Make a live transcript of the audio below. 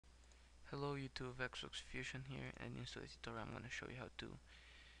Hello YouTube, Xbox Fusion here, and in today's tutorial I'm going to show you how to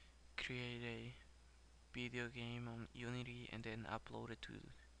create a video game on Unity and then upload it to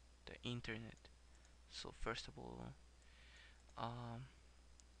the internet. So first of all, um,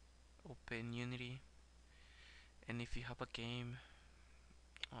 open Unity, and if you have a game,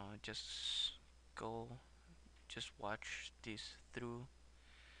 just go, just watch this through.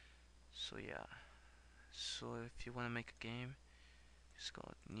 So yeah, so if you want to make a game, just go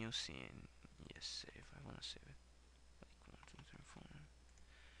new scene, yes, save, I want to save it, like 1, 2, 3, 4.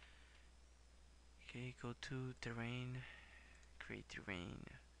 Okay, go to terrain, create terrain,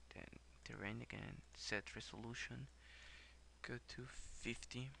 then terrain again, set resolution, go to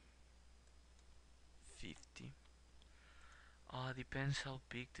 50. Depends how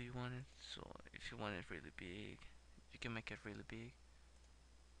big do you want it. So if you want it really big, you can make it really big,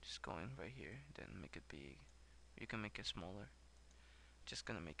 just go in right here, then make it big. You can make it smaller, just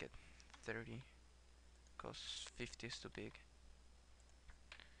gonna make it 30 because 50 is too big.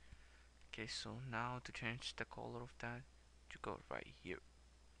 Okay, so now to change the color of that, you go right here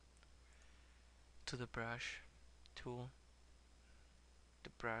to the brush tool, the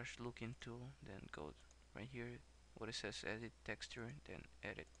brush looking tool, then go right here what it says edit texture, then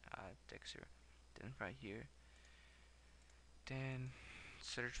edit add texture, then right here, then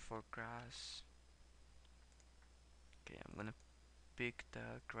search for grass. Okay, I'm gonna pick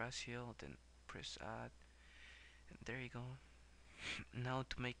the grass hill, then press add, and there you go. Now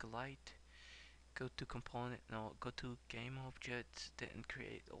to make a light, go to component, no, go to game objects, then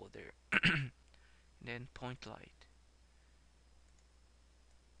create order, then point light,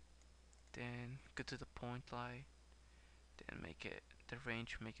 then go to the point light, then make it the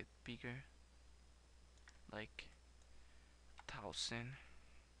range, make it bigger, like 1000,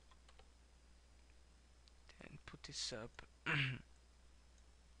 then put this up.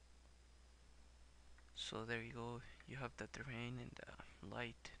 So there you go, you have the terrain and the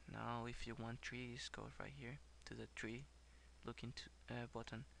light. Now if you want trees, go right here to the tree, look into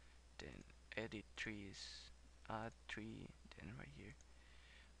button, then edit trees, add tree, then right here,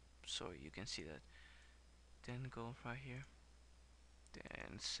 so you can see that. Then go right here,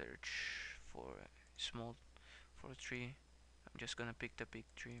 then search for a small, for a tree. I'm just gonna pick the big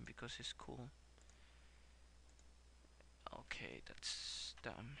tree because it's cool. Okay, that's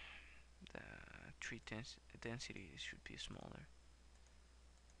dumb. The tree density should be smaller.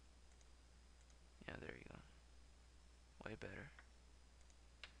 Yeah, there you go, way better.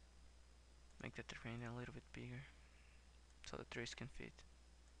 Make the terrain a little bit bigger so the trees can fit.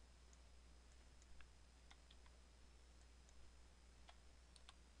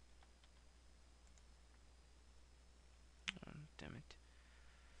 Damn it.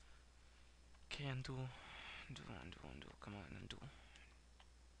 Okay, undo, undo, come on, undo.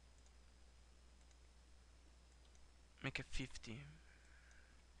 Make it 50, and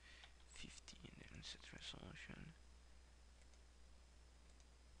then set resolution.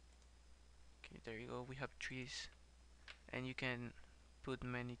 Okay, there you go, we have trees, and you can put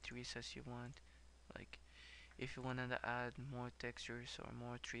many trees as you want. Like, if you wanted to add more textures or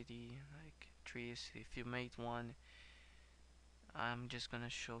more 3D, like trees, if you made one, I'm just gonna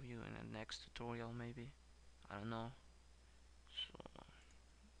show you in the next tutorial maybe. I don't know. So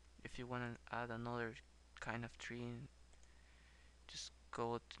if you wanna add another kind of tree, just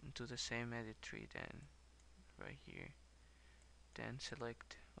go to the same edit tree, then right here, then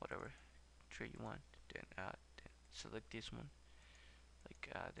select whatever tree you want, then add, then select this one, like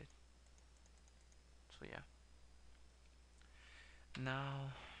add it. So yeah,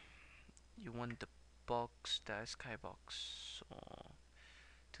 now you want the box, the skybox. So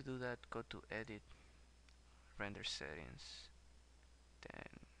to do that, go to edit, render settings,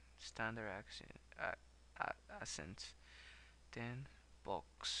 then standard accent, accents, then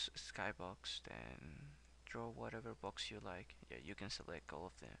box, skybox, then draw whatever box you like. Yeah, you can select all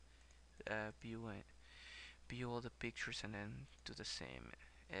of them. View all the pictures and then do the same.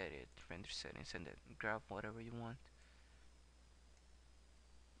 Edit, render settings, and then grab whatever you want.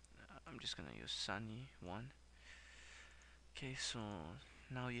 I'm just gonna use sunny one. Okay, so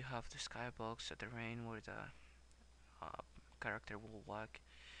now you have the skybox, the terrain where the uh, character will walk,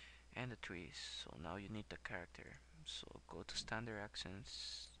 and the trees. So now you need the character. So go to standard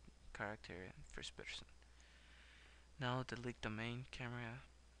accents, character, and first person. Now delete the main camera.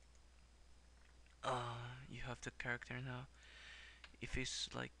 You have the character now. If it's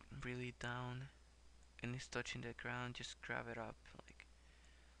like really down and it's touching the ground, just grab it up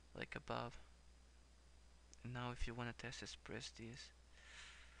like above. And now if you want to test, just press this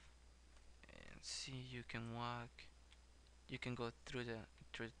and see, you can walk. You can go through the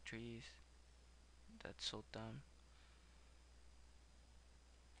trees. That's so dumb.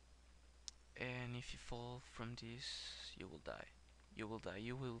 And if you fall from this, you will die. You will die.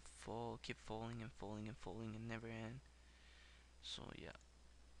 You will fall, keep falling and falling and falling and never end. So yeah.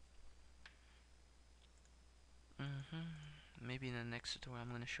 Maybe in the next tutorial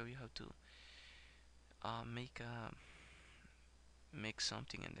I'm gonna show you how to uh, make a make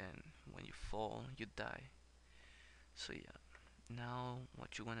something, and then when you fall you die. So yeah. Now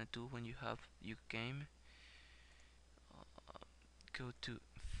what you wanna do when you have your game? Go to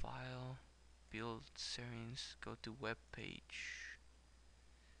File, Build Settings, go to Web Page,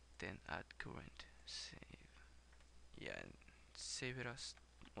 then add current, save. Yeah, and save it as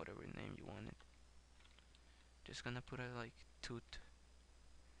whatever name you want it. Just gonna put it like toot.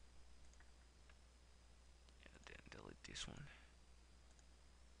 Yeah, then delete this one.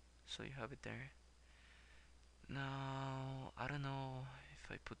 So you have it there. Now I don't know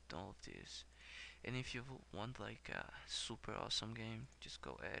if I put all of this. And if you want like a super awesome game, just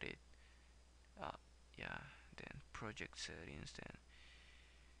go edit. Uh, yeah, then project settings, then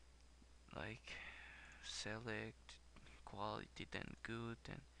like select quality, then good,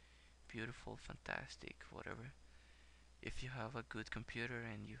 then beautiful, fantastic, whatever. If you have a good computer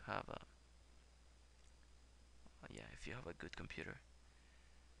and you have a yeah, if you have a good computer,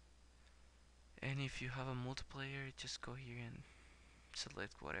 and if you have a multiplayer, just go here and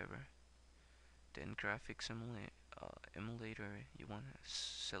select whatever. Then graphics emulator, you want to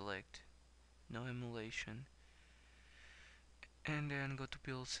select no emulation, and then go to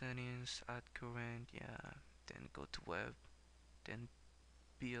build settings, add current, yeah, then go to web, then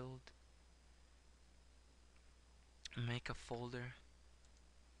build, make a folder,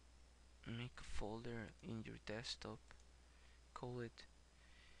 make a folder in your desktop, call it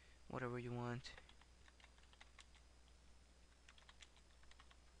whatever you want.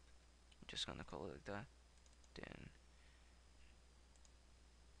 I'm just gonna call it like that.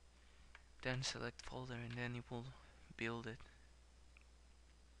 Then select folder, and then it will build it.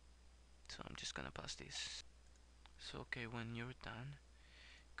 So I'm just gonna pass this. So okay, when you're done,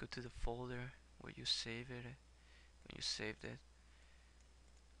 go to the folder where you save it. When you saved it,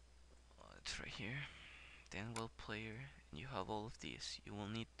 it's right here. Then well player, and you have all of these. You will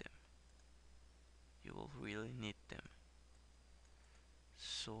need them. You will really need them.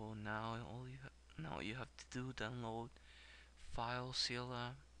 So now you have to do download file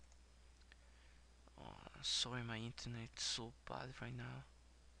Zila. Sorry, my internet is so bad right now.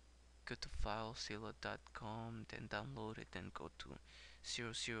 Go to filezilla.com, then download it, then go to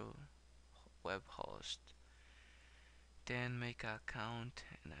 00 web host, then make an account,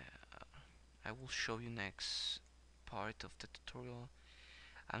 and I will show you next part of the tutorial.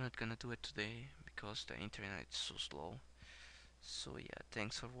 I'm not gonna do it today because the internet is so slow. So yeah,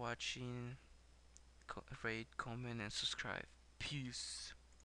 thanks for watching. Rate, comment, and subscribe. Peace.